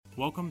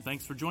Welcome,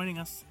 thanks for joining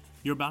us.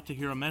 You're about to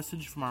hear a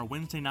message from our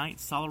Wednesday night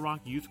Solid Rock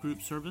Youth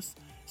Group service.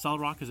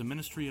 Solid Rock is a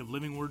ministry of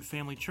Living Word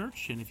Family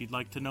Church, and if you'd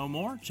like to know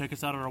more, check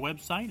us out on our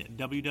website at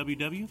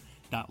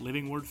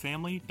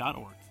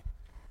www.livingwordfamily.org.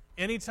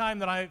 Anytime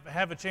that I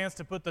have a chance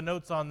to put the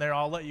notes on there,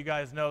 I'll let you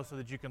guys know so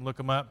that you can look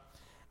them up.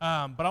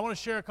 But I want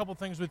to share a couple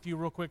things with you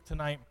real quick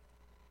tonight.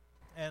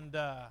 And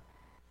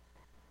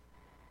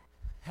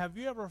have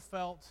you ever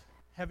felt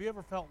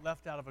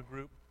left out of a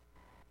group?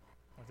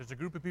 Like there's a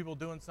group of people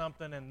doing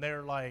something and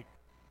they're like,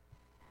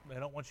 they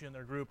don't want you in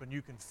their group, and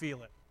you can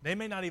feel it. They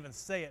may not even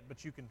say it,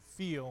 but you can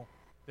feel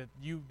that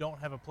you don't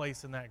have a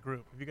place in that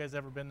group. Have you guys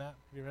ever been that?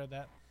 Have you ever had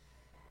that?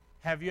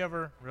 Have you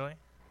ever, really?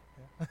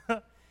 Yeah.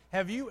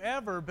 Have you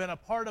ever been a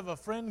part of a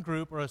friend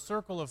group or a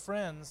circle of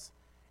friends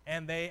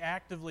and they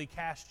actively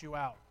cast you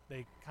out?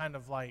 They kind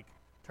of like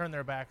turn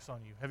their backs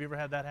on you. Have you ever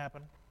had that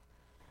happen?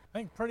 I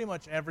think pretty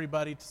much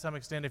everybody, to some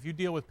extent, if you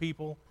deal with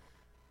people,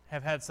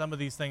 have had some of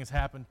these things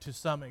happen to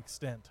some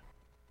extent.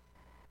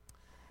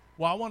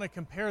 Well, I want to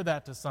compare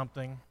that to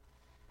something.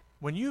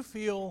 When you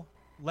feel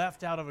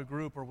left out of a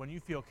group, or when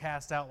you feel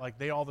cast out, like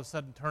they all of a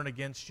sudden turn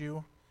against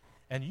you,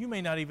 and they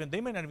may not even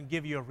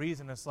give you a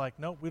reason. It's like,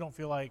 nope, we don't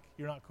feel like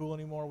you're not cool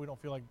anymore. We don't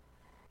feel like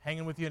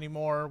hanging with you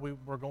anymore.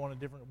 We're going a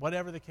different,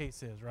 whatever the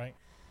case is, right?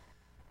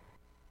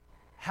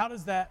 How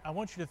does that, I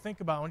want you to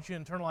think about, I want you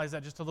to internalize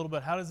that just a little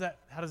bit. How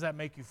does that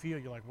make you feel?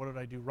 You're like, what did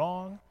I do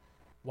wrong?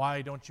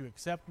 Why don't you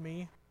accept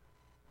me?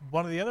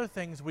 One of the other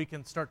things we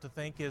can start to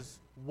think is,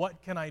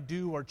 what can I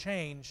do or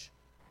change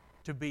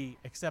to be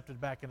accepted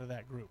back into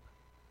that group?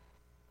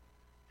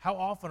 How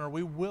often are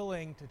we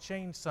willing to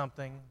change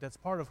something that's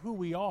part of who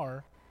we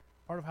are,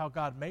 part of how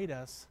God made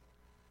us,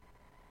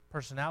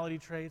 personality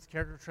traits,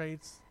 character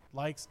traits,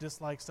 likes,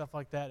 dislikes, stuff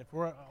like that, if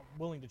we're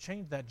willing to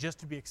change that just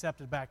to be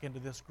accepted back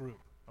into this group,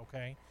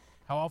 okay?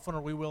 How often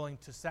are we willing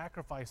to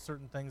sacrifice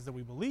certain things that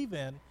we believe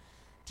in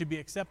to be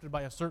accepted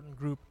by a certain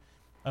group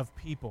of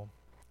people?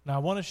 Now, I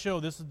want to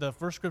show, this is the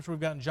first scripture we've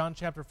got in John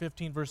chapter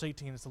 15, verse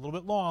 18. It's a little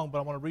bit long, but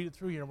I want to read it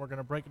through here, and we're going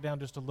to break it down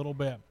just a little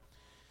bit.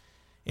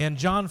 In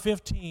John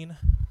 15,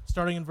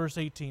 starting in verse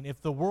 18, if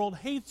the world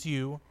hates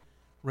you,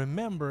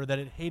 remember that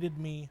it hated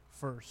me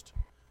first.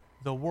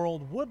 The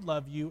world would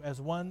love you as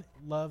one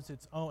loves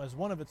its own, as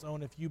one of its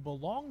own if you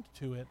belonged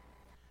to it,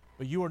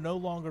 but you are no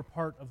longer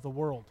part of the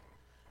world.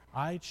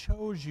 I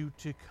chose you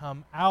to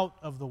come out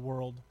of the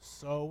world,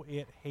 so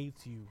it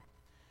hates you.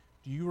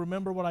 Do you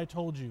remember what I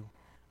told you?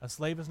 A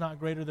slave is not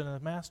greater than a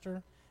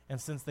master, and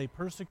since they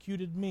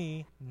persecuted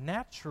me,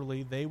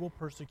 naturally they will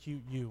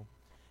persecute you.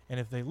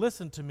 And if they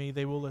listen to me,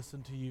 they will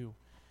listen to you.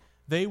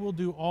 They will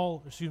do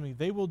all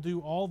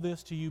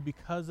this to you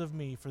because of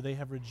me, for they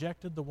have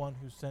rejected the one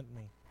who sent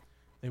me.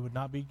 They would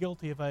not be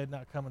guilty if I had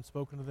not come and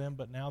spoken to them,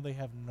 but now they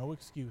have no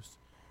excuse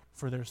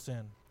for their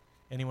sin.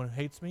 Anyone who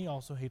hates me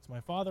also hates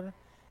my Father.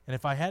 And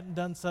if I hadn't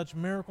done such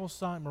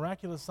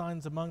miraculous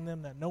signs among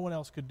them that no one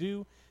else could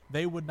do,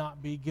 they would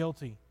not be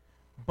guilty.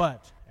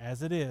 But,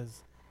 as it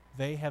is,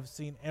 they have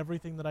seen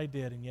everything that I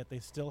did, and yet they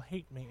still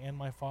hate me and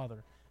my Father.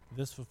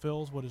 This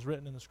fulfills what is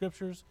written in the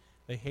Scriptures.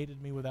 They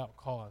hated me without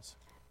cause.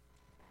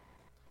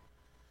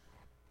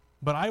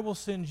 But I will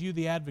send you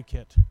the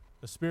Advocate,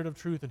 the Spirit of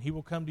truth, and he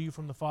will come to you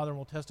from the Father and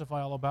will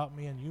testify all about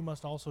me, and you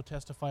must also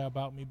testify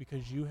about me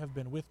because you have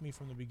been with me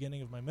from the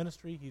beginning of my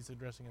ministry. He's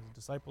addressing his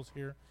disciples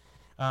here,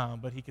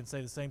 but he can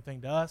say the same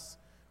thing to us.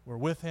 We're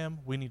with him.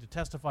 We need to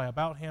testify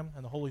about him,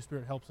 and the Holy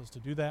Spirit helps us to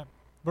do that.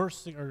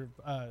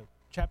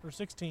 Chapter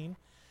 16,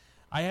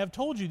 I have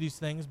told you these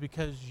things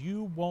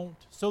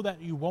so that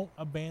you won't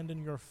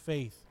abandon your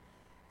faith,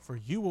 for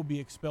you will be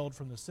expelled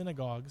from the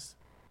synagogues.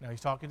 Now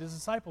he's talking to his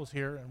disciples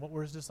here, and what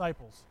were his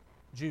disciples?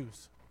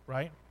 Jews,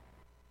 right?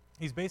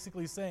 He's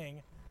basically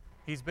saying,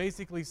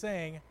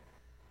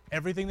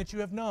 everything that you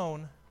have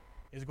known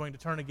is going to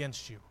turn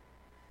against you.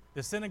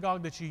 The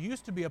synagogue that you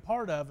used to be a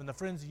part of and the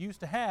friends you used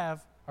to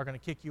have are going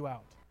to kick you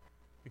out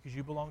because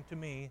you belong to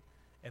me,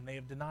 and they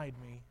have denied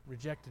me,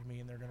 rejected me,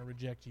 and they're going to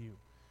reject you.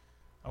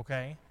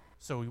 Okay?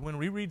 So when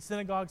we read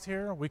synagogues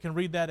here, we can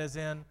read that as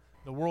in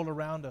the world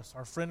around us,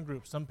 our friend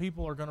group. Some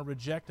people are going to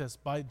reject us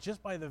by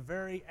the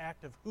very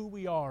act of who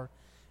we are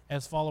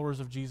as followers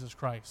of Jesus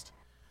Christ.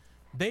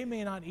 They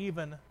may not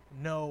even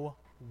know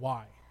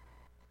why.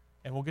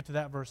 And we'll get to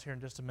that verse here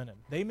in just a minute.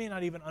 They may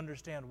not even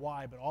understand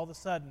why, but all of a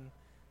sudden,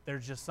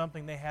 there's just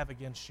something they have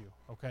against you.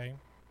 Okay?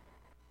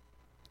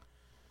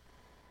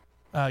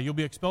 You'll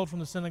be expelled from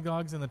the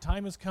synagogues, and the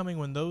time is coming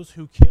when those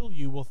who kill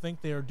you will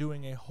think they are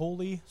doing a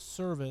holy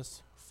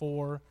service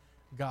for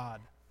God.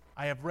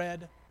 I have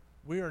read,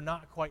 we are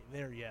not quite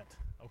there yet,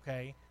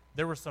 okay?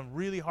 There was some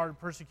really hard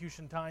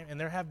persecution time, and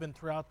there have been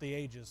throughout the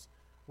ages.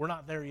 We're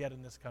not there yet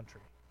in this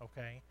country,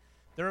 okay?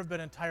 There have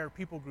been entire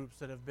people groups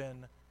that have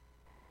been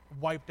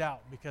wiped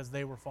out because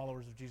they were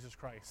followers of Jesus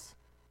Christ,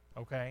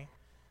 okay?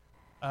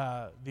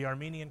 The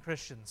Armenian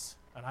Christians,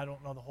 and I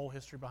don't know the whole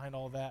history behind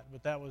all of that,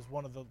 but that was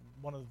one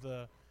of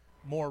the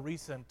more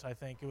recent, I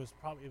think. It was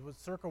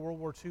circa World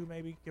War II,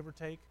 maybe, give or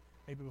take,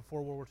 maybe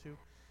before World War II.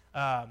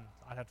 I'd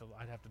have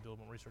to do a little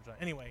more research on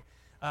it. Anyway,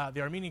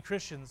 the Armenian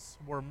Christians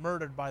were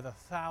murdered by the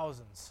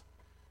thousands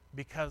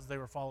because they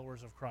were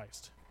followers of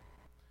Christ.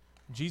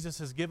 Jesus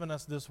has given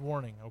us this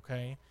warning,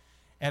 okay?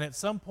 And at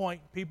some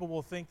point, people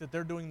will think that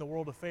they're doing the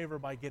world a favor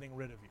by getting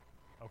rid of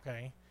you,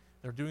 okay?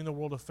 They're doing the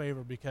world a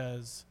favor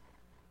because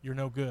you're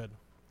no good.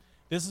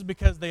 This is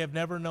because they have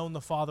never known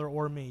the Father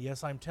or me.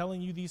 Yes, I'm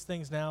telling you these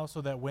things now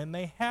so that when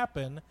they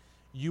happen,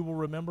 you will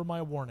remember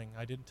my warning.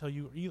 I didn't tell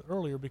you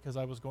earlier because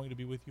I was going to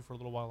be with you for a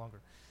little while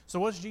longer. So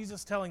what's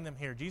Jesus telling them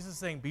here? Jesus is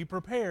saying, be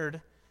prepared.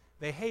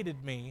 They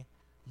hated me.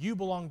 You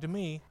belong to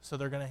me, so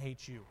they're going to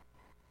hate you,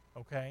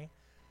 okay?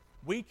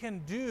 We can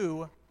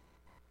do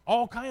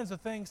all kinds of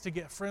things to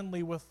get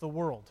friendly with the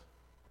world,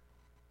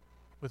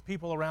 with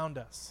people around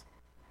us.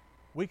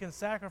 We can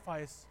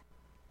sacrifice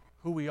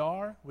who we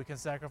are. We can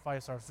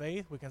sacrifice our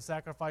faith. We can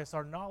sacrifice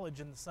our knowledge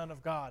in the Son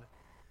of God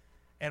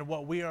and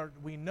what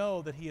we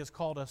know that He has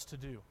called us to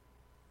do.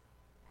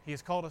 He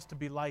has called us to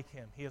be like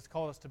Him. He has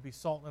called us to be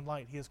salt and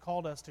light. He has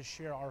called us to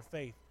share our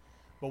faith.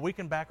 But we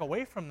can back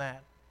away from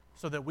that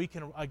so that we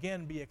can,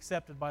 again, be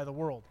accepted by the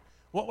world.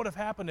 What would have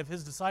happened if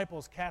His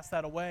disciples cast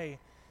that away,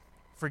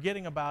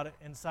 forgetting about it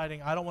and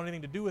deciding, I don't want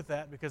anything to do with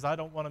that because I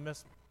don't want to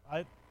miss...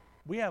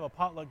 We have a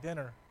potluck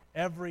dinner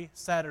every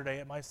Saturday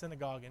at my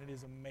synagogue, and it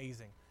is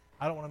amazing.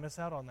 I don't want to miss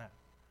out on that.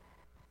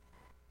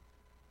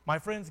 My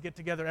friends get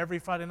together every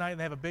Friday night, and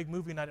they have a big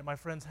movie night at my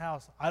friend's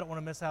house. I don't want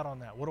to miss out on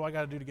that. What do I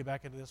got to do to get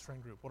back into this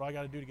friend group? What do I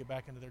got to do to get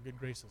back into their good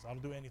graces? I'll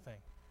do anything.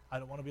 I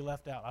don't want to be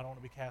left out. I don't want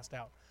to be cast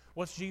out.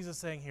 What's Jesus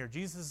saying here?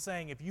 Jesus is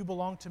saying, if you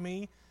belong to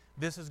me,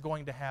 this is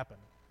going to happen.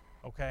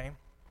 Okay?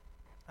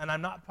 And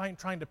I'm not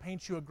trying to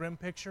paint you a grim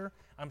picture.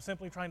 I'm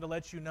simply trying to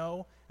let you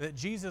know that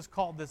Jesus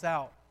called this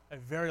out a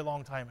very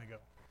long time ago.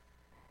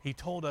 He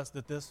told us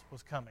that this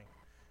was coming.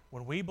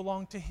 When we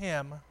belong to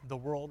Him, the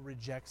world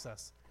rejects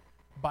us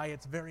by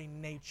its very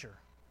nature.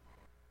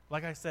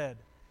 Like I said,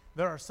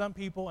 there are some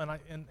people, and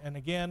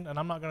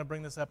I'm not going to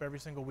bring this up every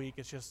single week.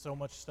 It's just so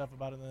much stuff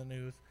about it in the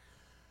news.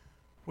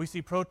 We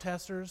see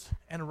protesters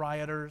and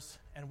rioters,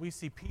 and we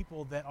see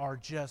people that are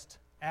just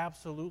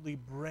absolutely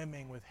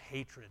brimming with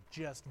hatred,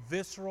 just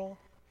visceral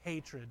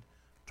hatred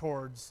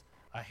towards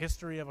a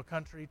history of a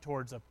country,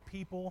 towards a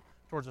people,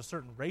 towards a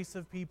certain race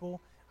of people.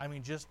 I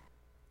mean, just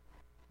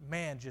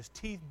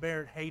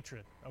teeth-bared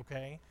hatred,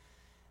 okay?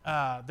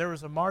 There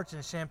was a march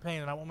in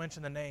Champaign, and I won't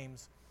mention the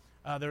names.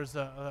 There's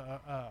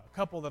a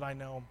couple that I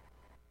know,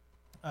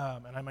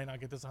 and I may not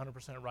get this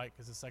 100% right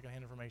because it's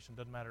secondhand information.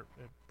 Doesn't matter.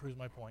 It proves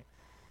my point.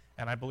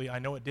 And I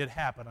know it did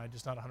happen. I'm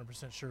just not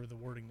 100% sure of the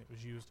wording that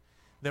was used.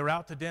 They were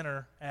out to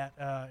dinner at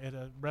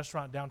a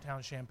restaurant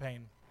downtown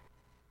Champaign.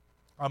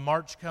 A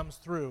march comes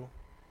through,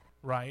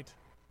 right?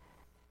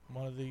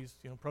 One of these,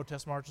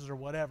 protest marches or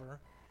whatever.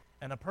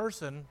 And a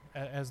person,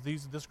 as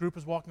this group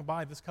is walking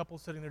by, this couple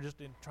is sitting there just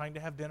trying to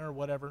have dinner or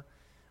whatever.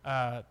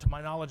 To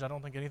my knowledge, I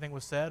don't think anything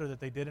was said or that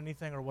they did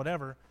anything or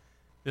whatever.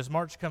 This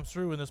march comes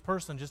through, and this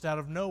person just out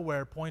of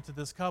nowhere points at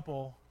this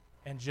couple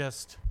and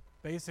just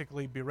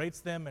basically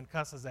berates them and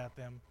cusses at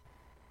them.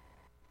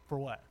 For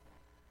what?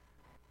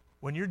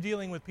 When you're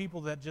dealing with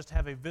people that just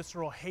have a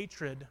visceral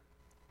hatred,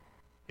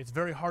 it's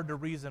very hard to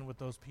reason with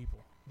those people.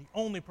 The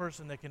only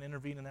person that can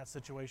intervene in that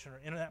situation or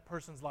in that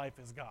person's life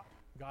is God,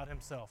 God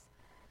Himself.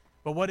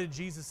 But what did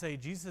Jesus say?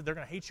 Jesus said they're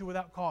going to hate you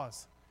without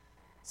cause.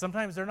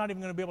 Sometimes they're not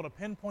even going to be able to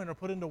pinpoint or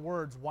put into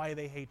words why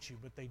they hate you,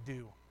 but they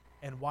do.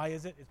 And why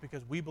is it? It's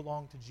because we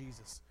belong to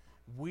Jesus.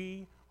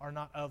 We are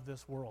not of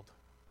this world.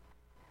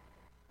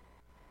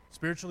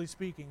 Spiritually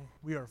speaking,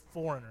 we are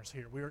foreigners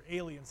here. We are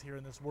aliens here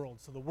in this world.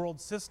 So the world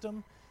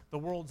system, the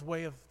world's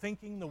way of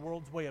thinking, the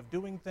world's way of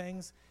doing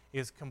things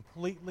is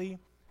completely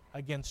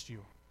against you.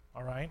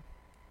 All right?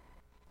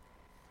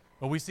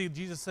 But we see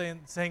Jesus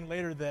saying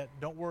later that,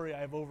 don't worry, I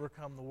have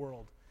overcome the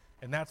world.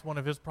 And that's one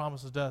of His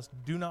promises to us.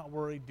 Do not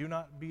worry. Do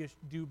not be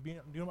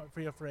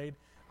afraid.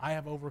 I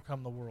have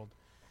overcome the world.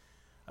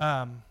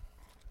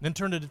 Then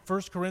turn to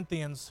 1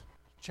 Corinthians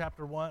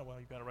chapter 1. Well,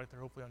 you've got it right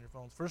there hopefully on your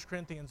phones. 1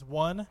 Corinthians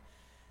 1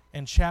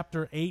 and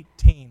chapter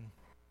 18.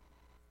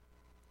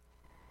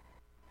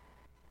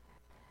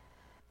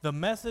 The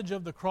message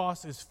of the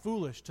cross is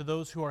foolish to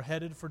those who are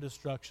headed for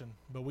destruction,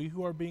 but we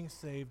who are being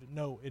saved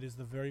know it is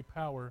the very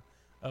power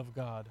of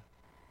God.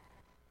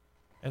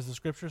 As the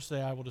scriptures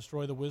say, I will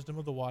destroy the wisdom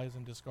of the wise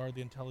and discard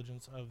the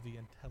intelligence of the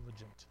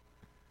intelligent.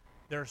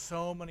 There are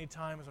so many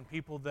times when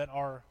people that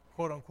are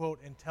quote-unquote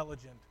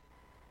intelligent,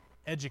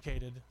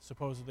 educated,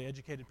 supposedly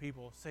educated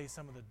people, say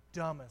some of the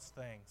dumbest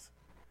things.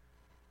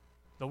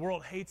 The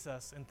world hates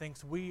us and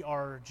thinks we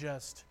are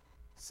just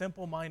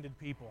simple-minded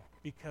people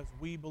because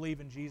we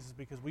believe in Jesus,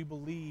 because we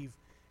believe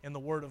in the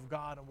Word of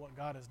God and what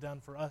God has done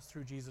for us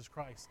through Jesus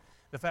Christ.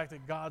 The fact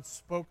that God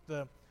spoke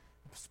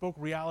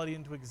reality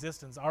into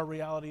existence, our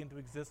reality into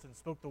existence,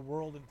 spoke the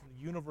world into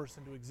the universe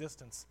into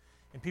existence,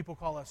 and people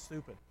call us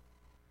stupid.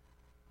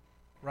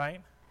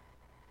 Right?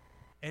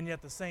 And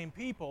yet the same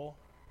people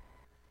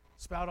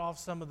spout off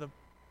some of the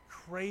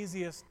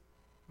craziest,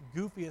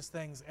 goofiest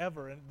things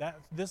ever, and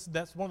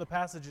that's one of the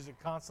passages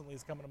that constantly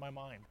is coming to my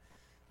mind.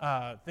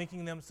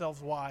 thinking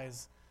themselves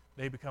wise,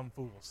 they become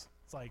fools.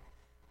 It's like,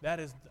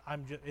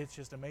 it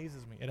just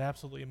amazes me. It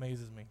absolutely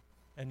amazes me.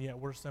 And yet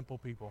we're simple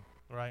people,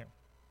 right?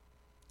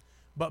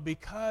 But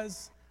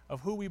because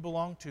of who we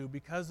belong to,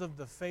 because of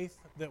the faith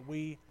that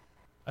we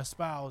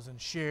espouse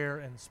and share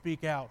and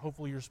speak out,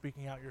 hopefully you're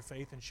speaking out your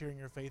faith and sharing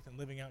your faith and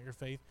living out your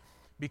faith.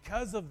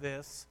 Because of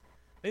this,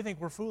 they think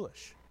we're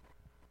foolish.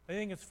 They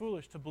think it's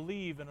foolish to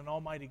believe in an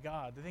almighty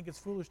God. They think it's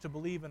foolish to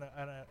believe in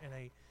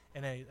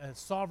a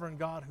sovereign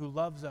God who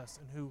loves us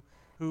and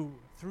who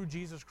through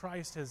Jesus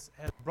Christ has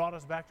brought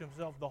us back to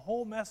himself. The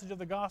whole message of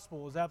the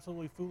gospel is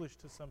absolutely foolish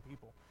to some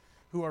people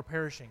who are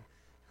perishing.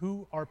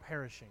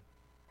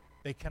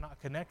 They cannot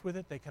connect with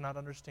it. They cannot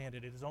understand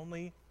it. It is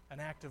only an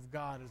act of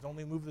God. It is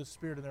only a move of the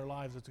Spirit in their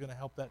lives that's going to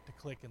help that to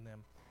click in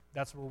them.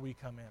 That's where we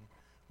come in.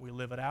 We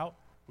live it out,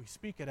 we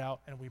speak it out,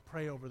 and we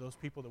pray over those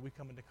people that we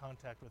come into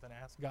contact with and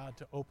ask God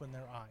to open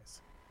their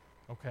eyes.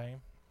 Okay?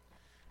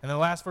 And the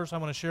last verse I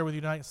want to share with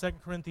you tonight, 2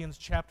 Corinthians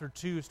chapter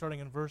 2,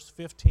 starting in verse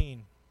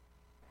 15.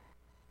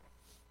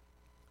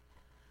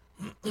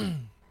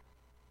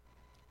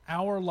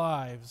 Our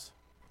lives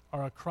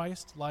are a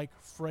Christ-like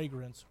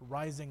fragrance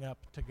rising up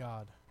to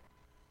God.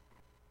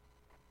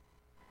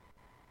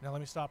 Now let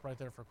me stop right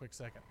there for a quick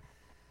second.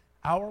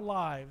 Our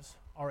lives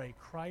are a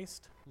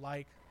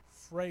Christ-like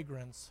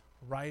fragrance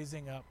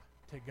rising up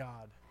to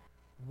God.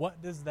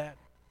 What does that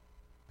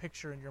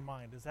picture in your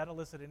mind? Does that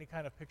elicit any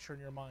kind of picture in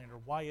your mind? Or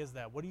why is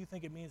that? What do you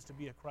think it means to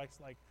be a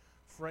Christ-like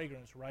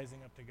fragrance rising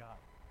up to God?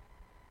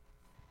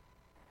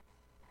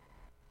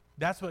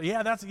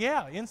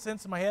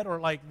 Incense in my head, or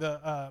like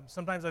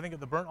sometimes I think of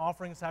the burnt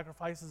offering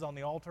sacrifices on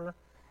the altar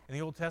in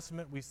the Old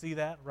Testament. We see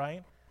that,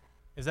 right?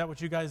 Is that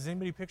what you guys, does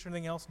anybody picture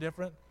anything else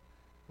different?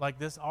 Like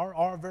this,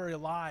 our very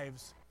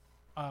lives,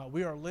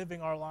 we are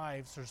living our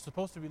lives, or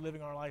supposed to be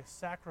living our lives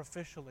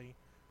sacrificially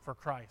for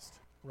Christ,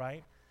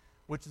 right?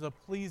 Which is a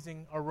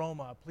pleasing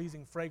aroma, a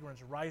pleasing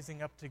fragrance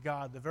rising up to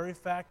God. The very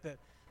fact that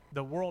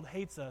the world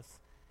hates us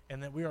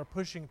and that we are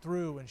pushing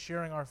through and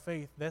sharing our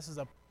faith, this is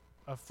a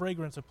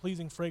fragrance, a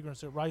pleasing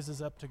fragrance that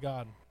rises up to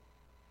God.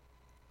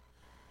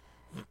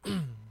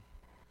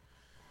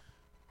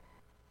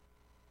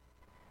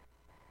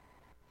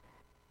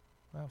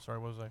 I'm sorry,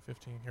 what was I,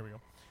 15? Here we go.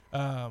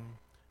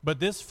 But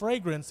this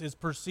fragrance is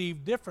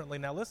perceived differently.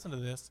 Now listen to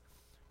this.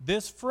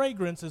 This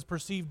fragrance is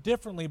perceived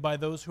differently by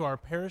those who are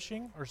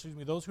perishing,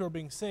 those who are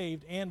being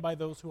saved, and by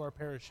those who are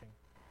perishing.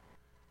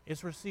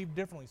 It's received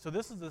differently. So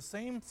this is the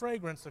same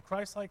fragrance, the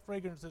Christ-like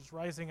fragrance that's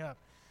rising up.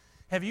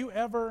 Have you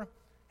ever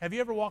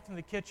walked in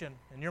the kitchen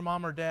and your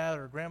mom or dad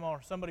or grandma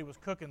or somebody was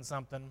cooking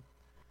something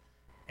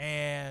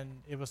and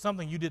it was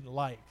something you didn't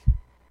like?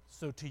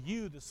 So to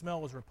you, the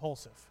smell was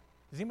repulsive.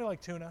 Does anybody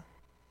like tuna?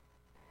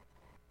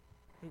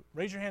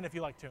 Raise your hand if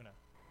you like tuna.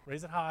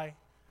 Raise it high.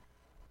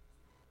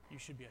 You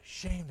should be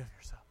ashamed of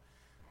yourself.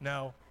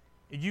 No.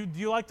 Do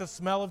you like the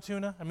smell of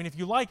tuna? I mean, if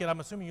you like it, I'm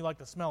assuming you like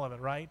the smell of it,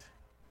 right?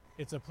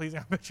 It's a pleasing,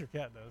 I bet your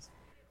cat does.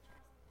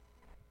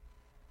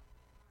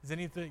 Is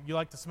anything, you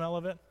like the smell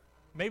of it?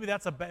 Maybe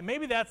that's a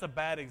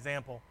bad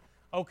example.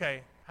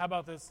 Okay, how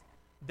about this?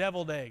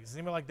 Deviled eggs. Does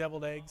anybody like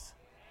deviled eggs?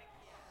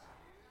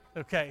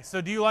 Okay,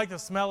 so do you like the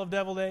smell of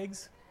deviled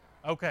eggs?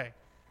 Okay.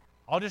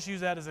 I'll just use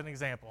that as an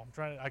example.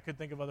 I could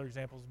think of other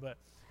examples, but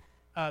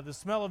the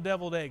smell of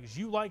deviled eggs.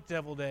 You like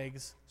deviled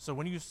eggs, so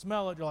when you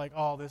smell it, you're like,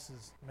 oh,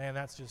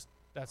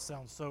 that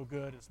sounds so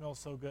good. It smells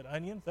so good.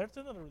 Onions, that's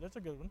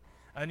a good one.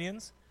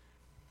 Onions.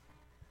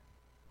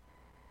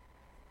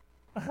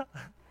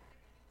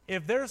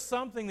 If there's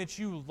something that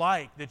you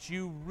like, that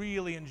you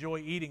really enjoy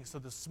eating, so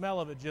the smell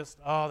of it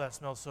that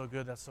smells so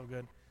good, that's so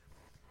good.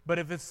 But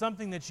if it's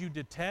something that you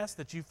detest,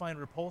 that you find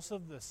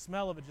repulsive, the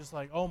smell of it just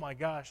like, oh my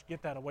gosh,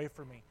 get that away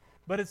from me.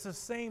 But it's the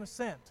same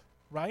scent,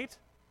 right?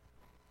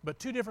 But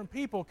two different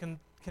people can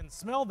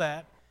smell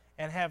that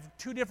and have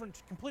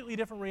completely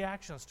different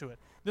reactions to it.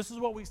 This is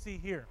what we see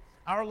here.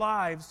 Our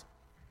lives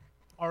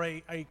are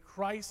a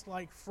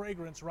Christ-like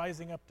fragrance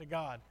rising up to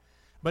God.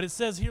 But it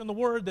says here in the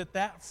Word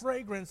that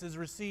fragrance is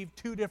received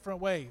two different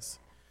ways.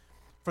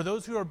 For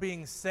those who are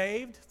being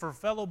saved, for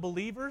fellow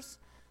believers,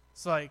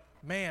 it's like,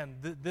 man,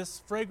 this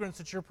fragrance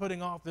that you're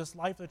putting off, this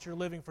life that you're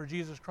living for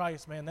Jesus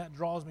Christ, man, that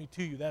draws me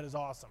to you. That is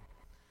awesome.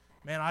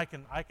 Man, I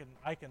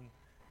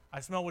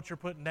smell what you're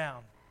putting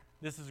down.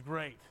 This is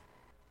great.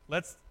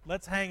 Let's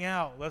hang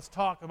out. Let's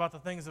talk about the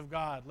things of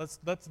God. Let's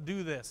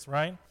do this,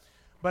 right?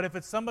 But if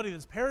it's somebody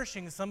that's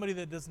perishing, somebody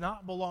that does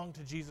not belong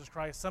to Jesus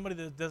Christ, somebody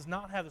that does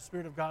not have the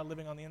Spirit of God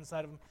living on the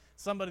inside of them,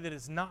 somebody that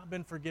has not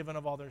been forgiven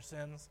of all their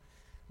sins,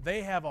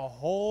 they have a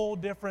whole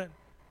different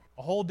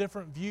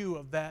view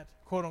of that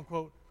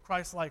quote-unquote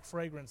Christ-like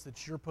fragrance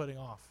that you're putting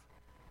off.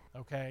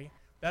 Okay?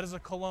 That is a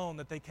cologne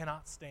that they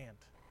cannot stand.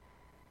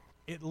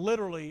 It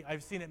literally,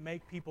 I've seen it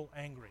make people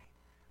angry.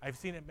 I've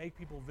seen it make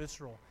people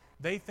visceral.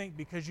 They think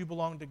because you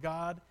belong to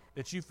God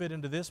that you fit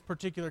into this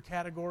particular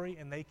category,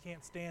 and they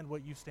can't stand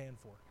what you stand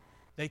for.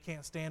 They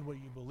can't stand what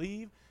you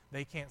believe.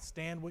 They can't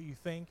stand what you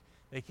think.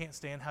 They can't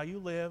stand how you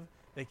live.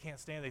 They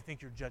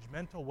think you're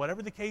judgmental.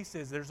 Whatever the case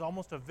is, there's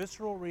almost a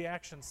visceral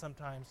reaction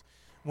sometimes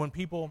when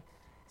people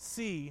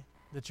see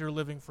that you're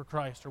living for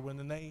Christ, or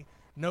when they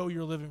know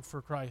you're living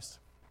for Christ.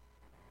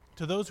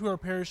 To those who are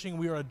perishing,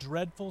 we are a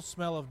dreadful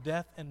smell of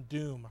death and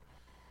doom.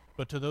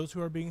 But to those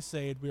who are being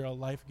saved, we are a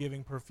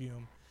life-giving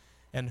perfume.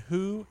 And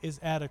who is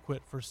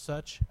adequate for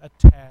such a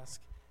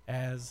task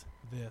as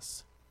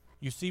this?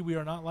 You see, we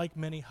are not like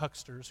many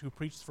hucksters who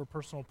preach for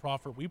personal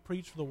profit. We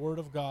preach for the word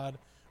of God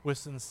with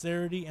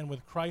sincerity and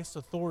with Christ's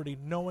authority,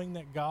 knowing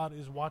that God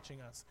is watching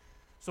us.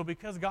 So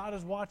because God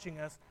is watching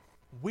us,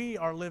 we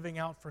are living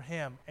out for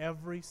Him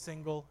every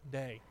single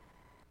day.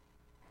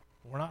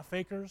 We're not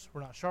fakers.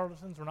 We're not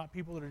charlatans. We're not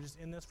people that are just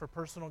in this for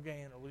personal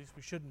gain, or at least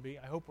we shouldn't be.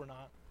 I hope we're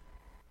not.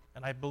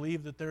 And I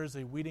believe that there is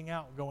a weeding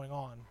out going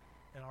on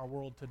in our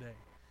world today.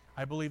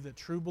 I believe that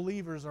true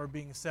believers are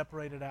being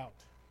separated out,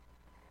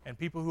 and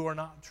people who are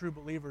not true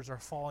believers are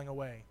falling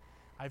away.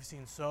 I've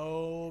seen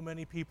so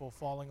many people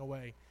falling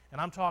away, and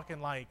I'm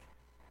talking like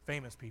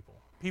famous people,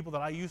 people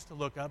that I used to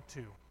look up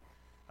to.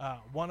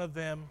 One of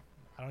them,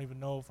 I don't even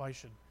know if I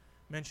should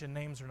mention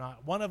names or not.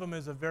 One of them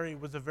was a very,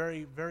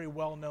 very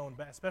well-known,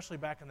 especially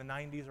back in the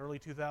 90s, early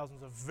 2000s,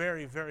 a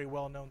very, very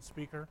well-known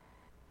speaker.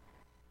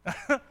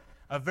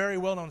 A very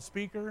well-known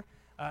speaker.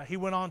 He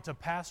went on to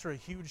pastor a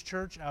huge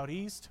church out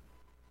east,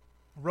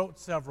 wrote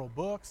several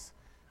books.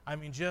 I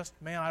mean,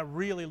 I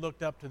really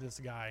looked up to this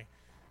guy,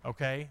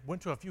 okay?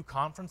 Went to a few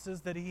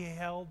conferences that he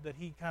held, that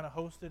he kind of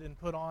hosted and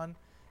put on.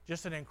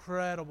 Just an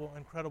incredible,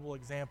 incredible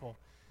example.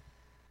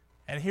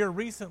 And here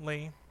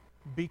recently,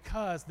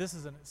 because this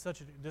is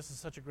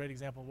such a great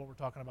example of what we're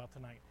talking about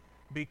tonight,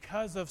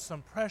 because of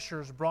some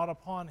pressures brought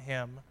upon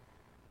him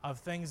of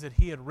things that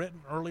he had written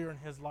earlier in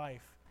his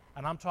life,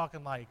 and I'm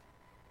talking like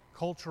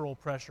cultural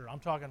pressure. I'm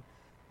talking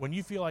when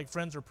you feel like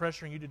friends are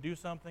pressuring you to do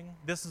something,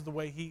 this is the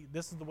way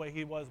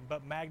he was,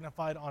 but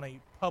magnified on a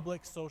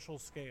public social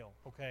scale,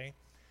 okay?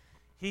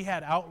 He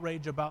had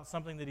outrage about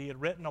something that he had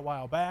written a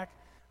while back,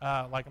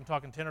 like I'm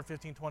talking 10 or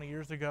 15, 20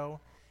 years ago,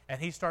 and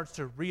he starts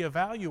to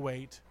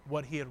reevaluate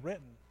what he had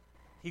written.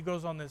 He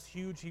goes on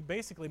he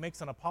basically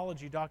makes an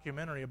apology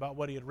documentary about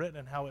what he had written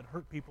and how it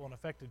hurt people and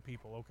affected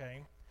people,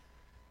 okay?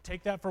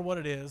 Take that for what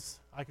it is.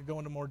 I could go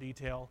into more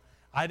detail.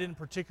 I didn't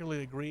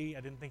particularly agree.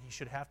 I didn't think he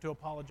should have to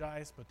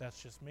apologize, but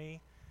that's just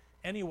me.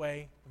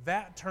 Anyway,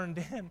 that turned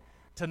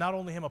into not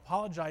only him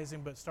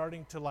apologizing, but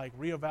starting to like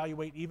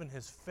reevaluate even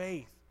his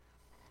faith.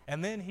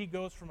 And then he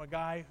goes from a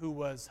guy who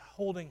was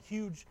holding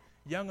huge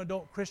young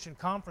adult Christian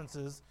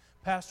conferences,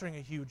 pastoring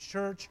a huge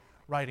church,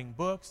 writing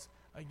books,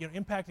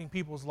 impacting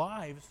people's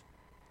lives,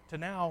 to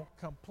now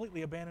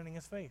completely abandoning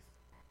his faith.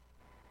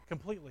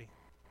 Completely.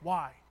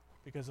 Why?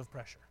 Because of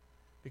pressure.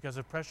 Because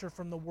of pressure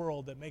from the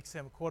world that makes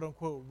him, quote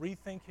unquote,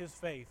 rethink his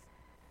faith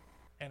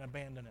and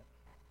abandon it.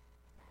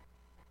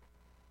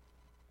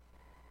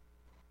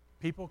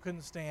 People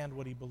couldn't stand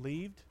what he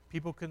believed.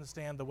 People couldn't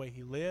stand the way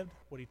he lived,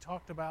 what he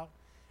talked about,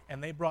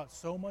 and they brought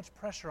so much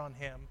pressure on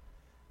him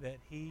that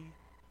he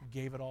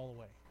gave it all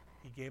away.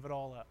 He gave it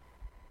all up.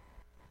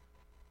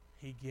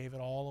 He gave it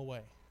all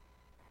away.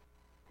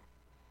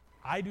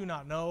 I do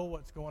not know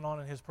what's going on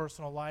in his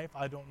personal life.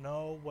 I don't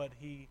know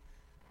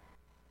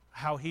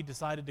how he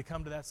decided to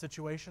come to that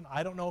situation.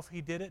 I don't know if he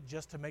did it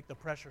just to make the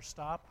pressure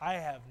stop. I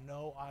have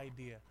no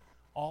idea.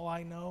 All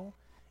I know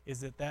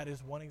is that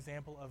is one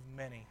example of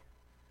many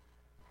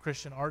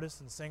Christian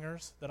artists and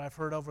singers that I've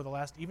heard over the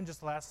last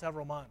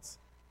several months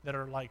that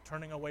are like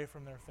turning away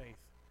from their faith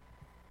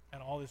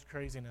and all this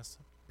craziness.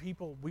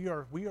 People, we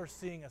are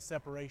seeing a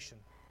separation.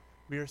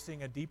 We are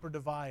seeing a deeper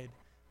divide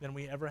than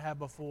we ever have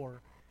before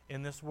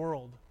in this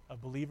world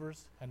of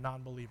believers and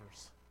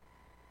non-believers.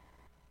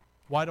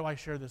 Why do I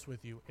share this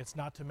with you? It's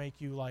not to make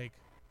you like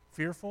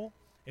fearful.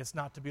 It's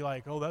not to be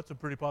like, oh, that's a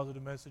pretty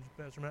positive message,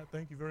 Pastor Matt.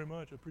 Thank you very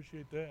much. I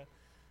appreciate that.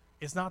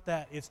 It's not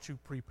that. It's to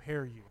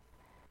prepare you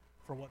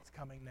for what's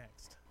coming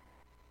next.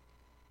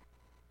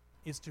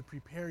 It's to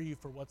prepare you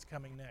for what's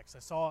coming next. I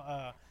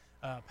saw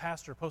a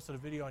pastor posted a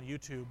video on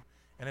YouTube,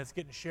 and it's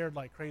getting shared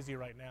like crazy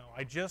right now.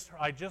 I just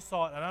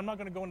saw it, and I'm not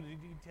going to go into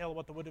detail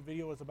what the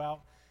video is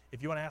about.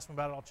 If you want to ask me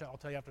about it, I'll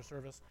tell you after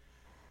service.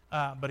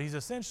 But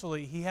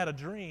he had a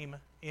dream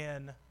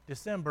in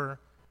December,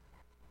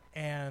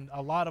 and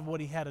a lot of what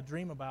he had a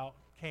dream about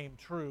came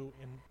true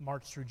in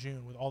March through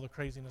June with all the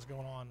craziness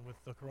going on with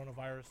the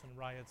coronavirus and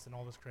riots and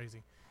all this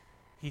crazy.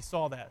 He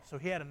saw that. So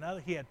he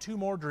had two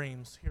more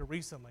dreams here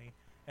recently,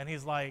 and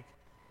he's like,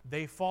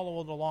 they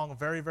followed along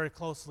very, very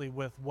closely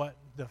with what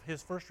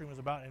his first dream was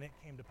about, and it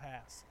came to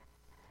pass.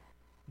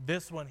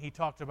 This one he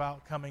talked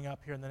about coming up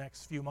here in the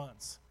next few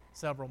months,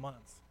 several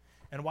months.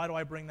 And why do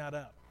I bring that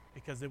up?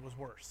 Because it was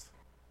worse.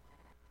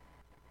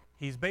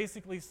 He's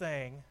basically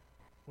saying,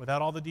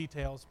 without all the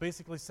details, brace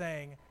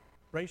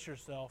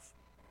yourself,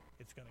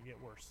 it's going to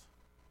get worse.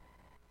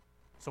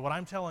 So what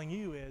I'm telling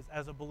you is,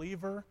 as a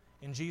believer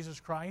in Jesus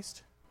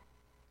Christ,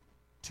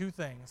 two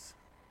things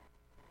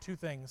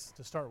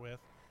to start with.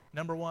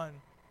 Number one,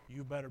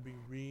 you better be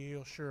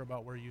real sure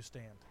about where you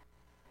stand,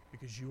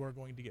 because you are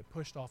going to get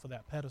pushed off of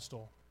that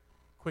pedestal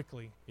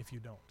quickly if you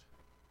don't.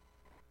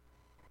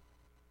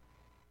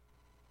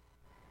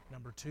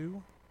 Number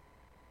two,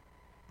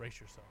 brace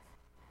yourself.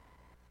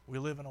 We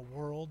live in a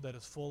world that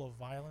is full of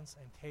violence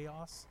and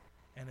chaos,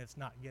 and it's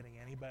not getting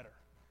any better.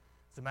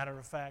 As a matter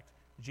of fact,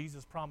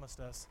 Jesus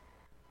promised us,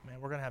 man,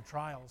 we're going to have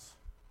trials.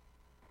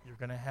 It's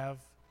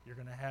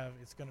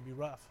going to be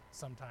rough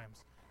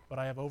sometimes, but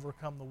I have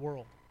overcome the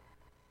world.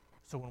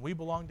 So when we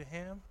belong to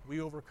Him,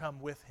 we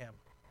overcome with Him,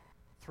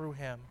 through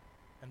Him,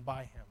 and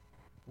by Him.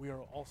 We are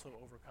also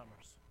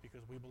overcomers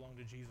because we belong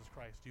to Jesus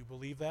Christ. Do you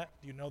believe that?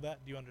 Do you know that?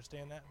 Do you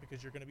understand that?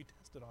 Because you're going to be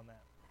tested on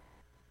that.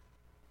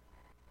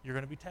 You're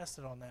going to be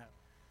tested on that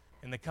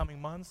in the coming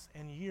months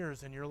and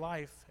years in your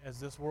life as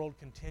this world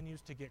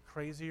continues to get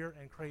crazier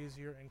and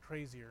crazier and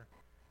crazier.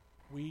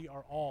 We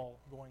are all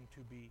going to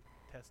be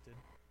tested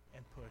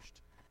and pushed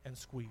and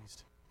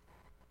squeezed.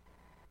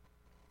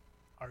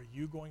 Are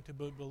you going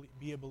to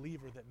be a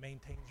believer that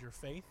maintains your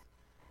faith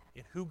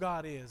in who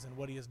God is and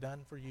what He has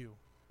done for you?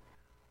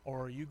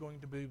 Or are you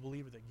going to be a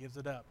believer that gives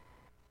it up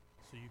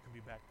so you can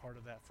be back part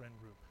of that friend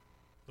group,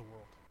 the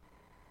world?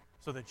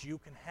 So that you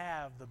can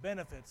have the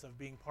benefits of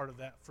being part of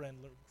that friend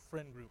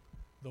group,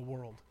 the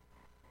world.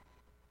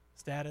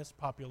 Status,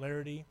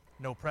 popularity,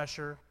 no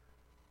pressure.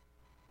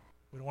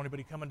 We don't want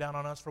anybody coming down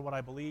on us for what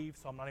I believe,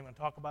 so I'm not even going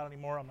to talk about it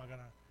anymore. I'm not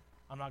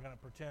going to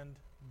pretend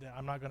that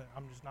I'm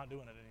just not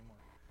doing it anymore.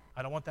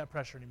 I don't want that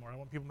pressure anymore. I don't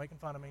want people making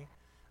fun of me.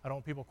 I don't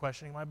want people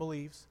questioning my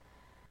beliefs.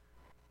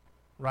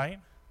 Right?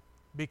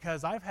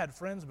 Because I've had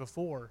friends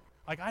before,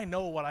 like I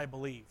know what I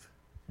believe.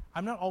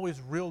 I'm not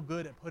always real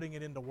good at putting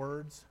it into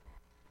words.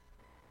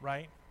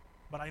 Right?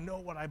 But I know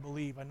what I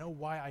believe. I know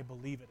why I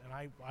believe it. And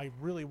I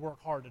really work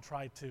hard to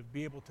try to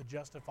be able to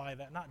justify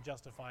that. Not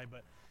justify,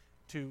 but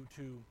to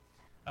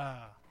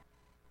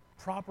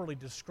properly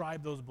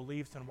describe those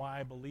beliefs and why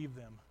I believe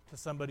them to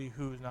somebody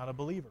who's not a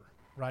believer.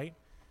 Right?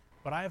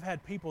 But I have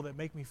had people that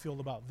make me feel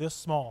about this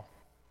small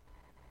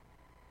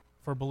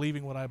for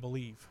believing what I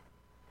believe.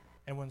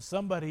 And when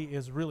somebody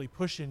is really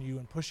pushing you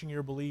and pushing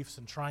your beliefs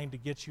and trying to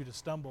get you to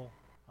stumble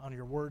on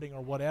your wording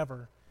or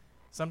whatever,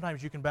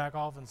 sometimes you can back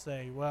off and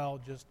say, well,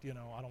 just, I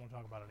don't want to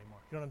talk about it anymore.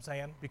 You know what I'm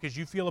saying? Because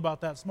you feel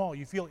about that small.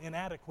 You feel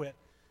inadequate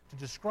to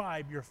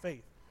describe your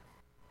faith.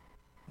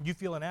 You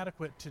feel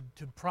inadequate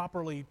to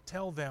properly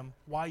tell them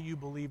why you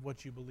believe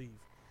what you believe.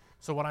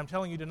 So what I'm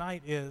telling you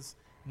tonight is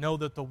know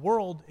that the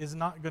world is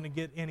not going to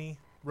get any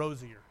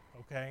rosier,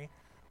 okay?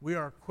 We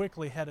are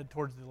quickly headed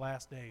towards the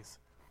last days.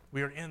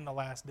 We are in the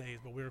last days,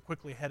 but we are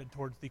quickly headed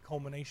towards the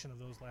culmination of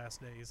those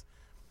last days.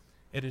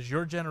 It is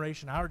your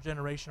generation, our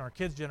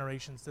kids'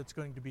 generations that's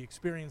going to be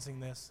experiencing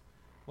this.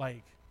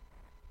 I'm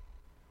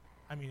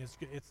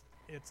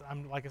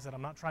like I said,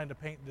 I'm not trying to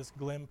paint this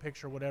glim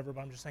picture, whatever,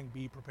 but I'm just saying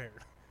be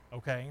prepared,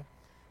 okay?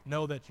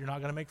 Know that you're not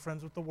going to make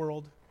friends with the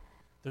world.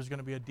 There's going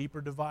to be a deeper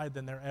divide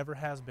than there ever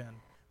has been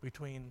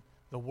between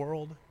the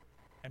world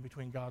and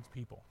between God's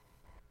people.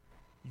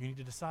 You need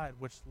to decide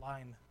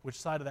which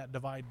side of that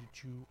divide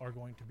that you are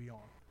going to be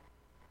on,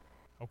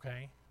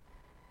 okay?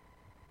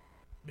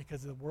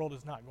 Because the world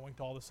is not going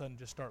to all of a sudden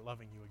just start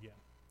loving you again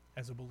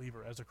as a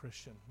believer, as a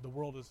Christian. The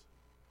world is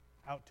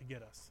out to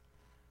get us,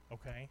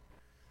 okay?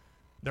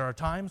 There are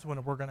times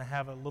when we're going to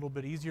have a little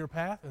bit easier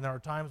path, and there are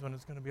times when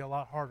it's going to be a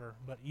lot harder.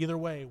 But either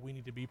way, we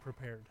need to be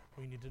prepared.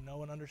 We need to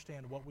know and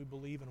understand what we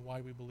believe and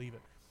why we believe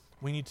it.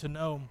 We need to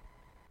know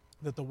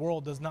that the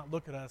world does not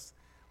look at us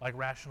like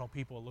rational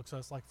people. It looks at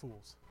us like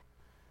fools.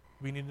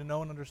 We need to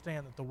know and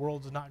understand that the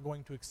world is not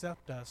going to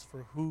accept us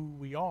for who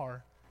we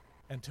are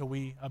until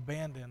we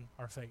abandon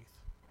our faith.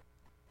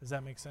 Does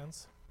that make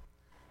sense?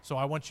 So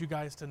I want you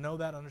guys to know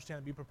that, understand,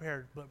 and be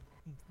prepared. But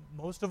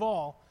most of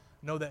all,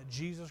 know that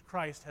Jesus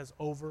Christ has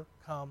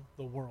overcome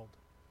the world.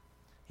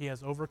 He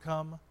has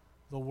overcome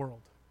the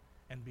world.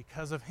 And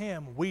because of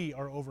Him, we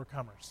are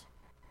overcomers.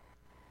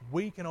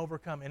 We can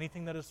overcome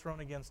anything that is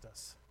thrown against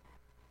us.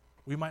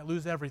 We might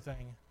lose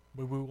everything,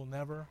 but we will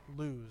never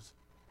lose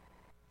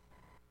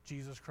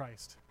Jesus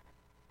Christ.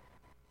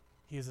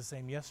 He is the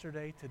same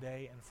yesterday,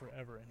 today, and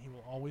forever, and He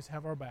will always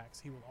have our backs.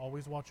 He will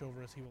always watch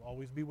over us. He will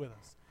always be with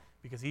us,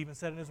 because He even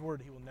said in His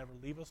Word, He will never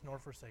leave us nor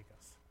forsake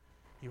us.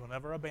 He will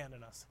never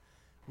abandon us.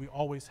 We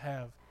always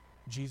have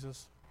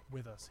Jesus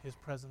with us, His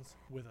presence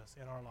with us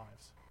in our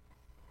lives.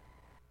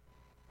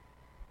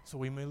 So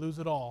we may lose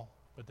it all,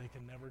 but they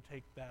can never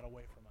take that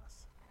away from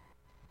us.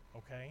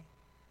 Okay?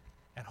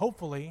 And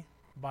hopefully,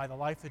 by the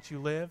life that you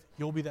live,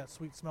 you'll be that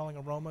sweet-smelling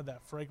aroma,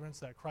 that fragrance,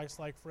 that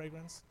Christ-like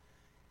fragrance,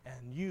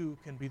 and you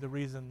can be the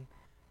reason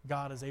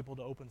God is able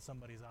to open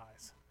somebody's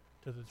eyes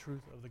to the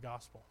truth of the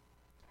gospel,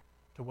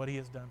 to what He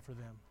has done for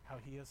them, how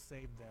He has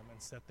saved them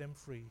and set them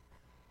free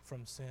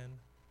from sin,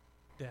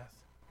 death,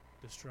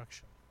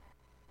 destruction.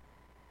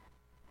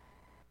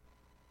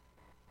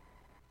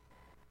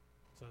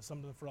 So it's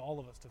something for all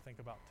of us to think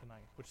about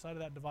tonight. Which side of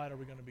that divide are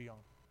we going to be on?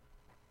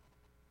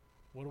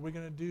 What are we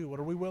going to do? What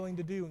are we willing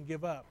to do and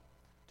give up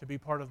to be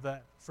part of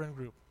that friend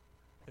group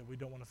that we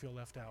don't want to feel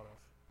left out of?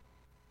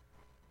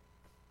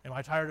 Am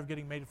I tired of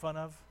getting made fun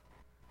of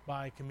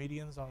by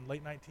comedians on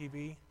late night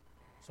TV?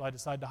 So I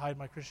decide to hide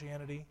my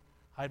Christianity,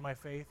 hide my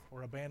faith,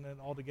 or abandon it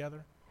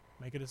altogether?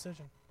 Make a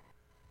decision.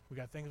 We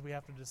got things we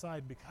have to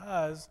decide,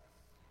 because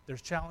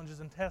There's challenges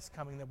and tests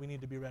coming that we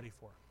need to be ready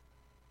for.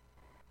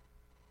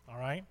 All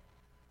right?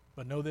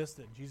 But know this,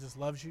 that Jesus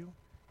loves you.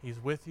 He's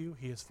with you.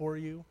 He is for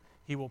you.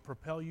 He will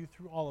propel you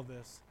through all of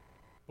this.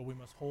 But we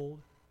must hold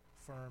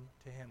firm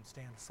to Him.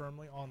 Stand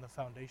firmly on the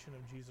foundation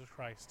of Jesus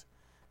Christ.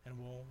 And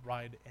we'll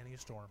ride any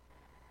storm.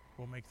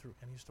 We'll make through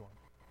any storm.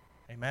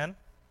 Amen?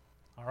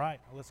 All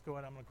right. Now let's go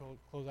ahead. I'm going to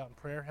close out in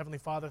prayer. Heavenly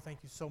Father, thank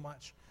you so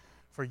much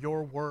for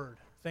your word.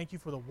 Thank you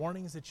for the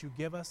warnings that you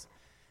give us.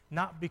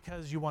 Not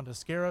because you want to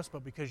scare us,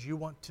 but because you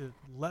want to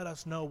let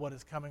us know what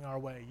is coming our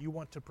way. You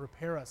want to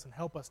prepare us and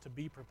help us to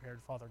be prepared,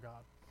 Father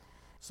God.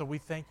 So we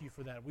thank you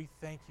for that. We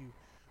thank you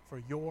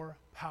for your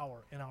power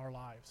in our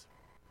lives.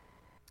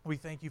 We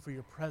thank you for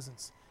your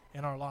presence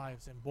in our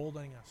lives,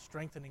 emboldening us,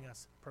 strengthening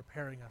us,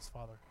 preparing us,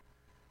 Father.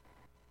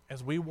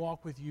 As we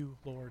walk with you,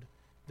 Lord,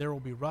 there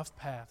will be rough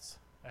paths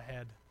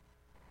ahead.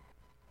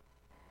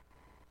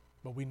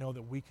 But we know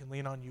that we can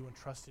lean on you and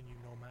trust in you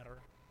no matter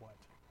what.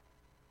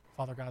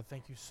 Father God,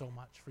 thank you so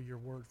much for your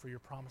word, for your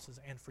promises,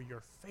 and for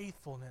your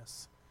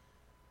faithfulness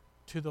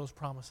to those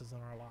promises in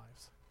our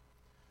lives.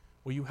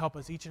 Will you help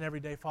us each and every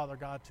day, Father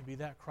God, to be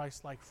that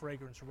Christ-like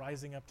fragrance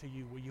rising up to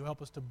you? Will you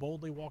help us to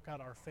boldly walk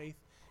out our faith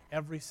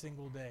every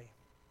single day?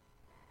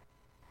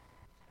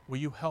 Will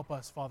you help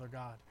us, Father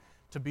God,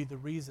 to be the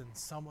reason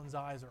someone's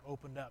eyes are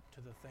opened up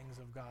to the things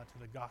of God, to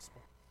the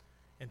gospel,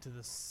 and to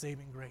the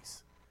saving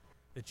grace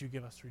that you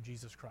give us through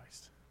Jesus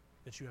Christ,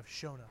 that you have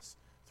shown us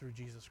through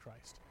Jesus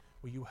Christ?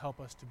 Will you help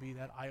us to be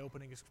that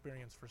eye-opening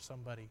experience for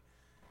somebody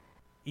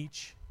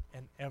each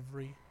and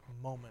every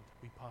moment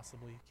we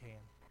possibly can?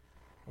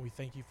 And we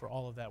thank you for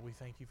all of that. We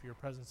thank you for your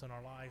presence in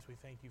our lives. We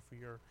thank you for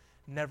your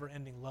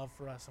never-ending love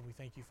for us. And we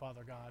thank you,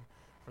 Father God,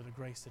 for the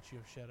grace that you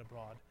have shed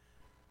abroad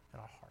in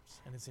our hearts.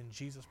 And it's in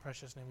Jesus'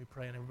 precious name we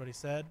pray. And everybody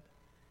said,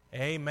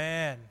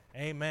 amen.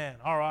 Amen.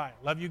 All right.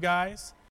 Love you guys.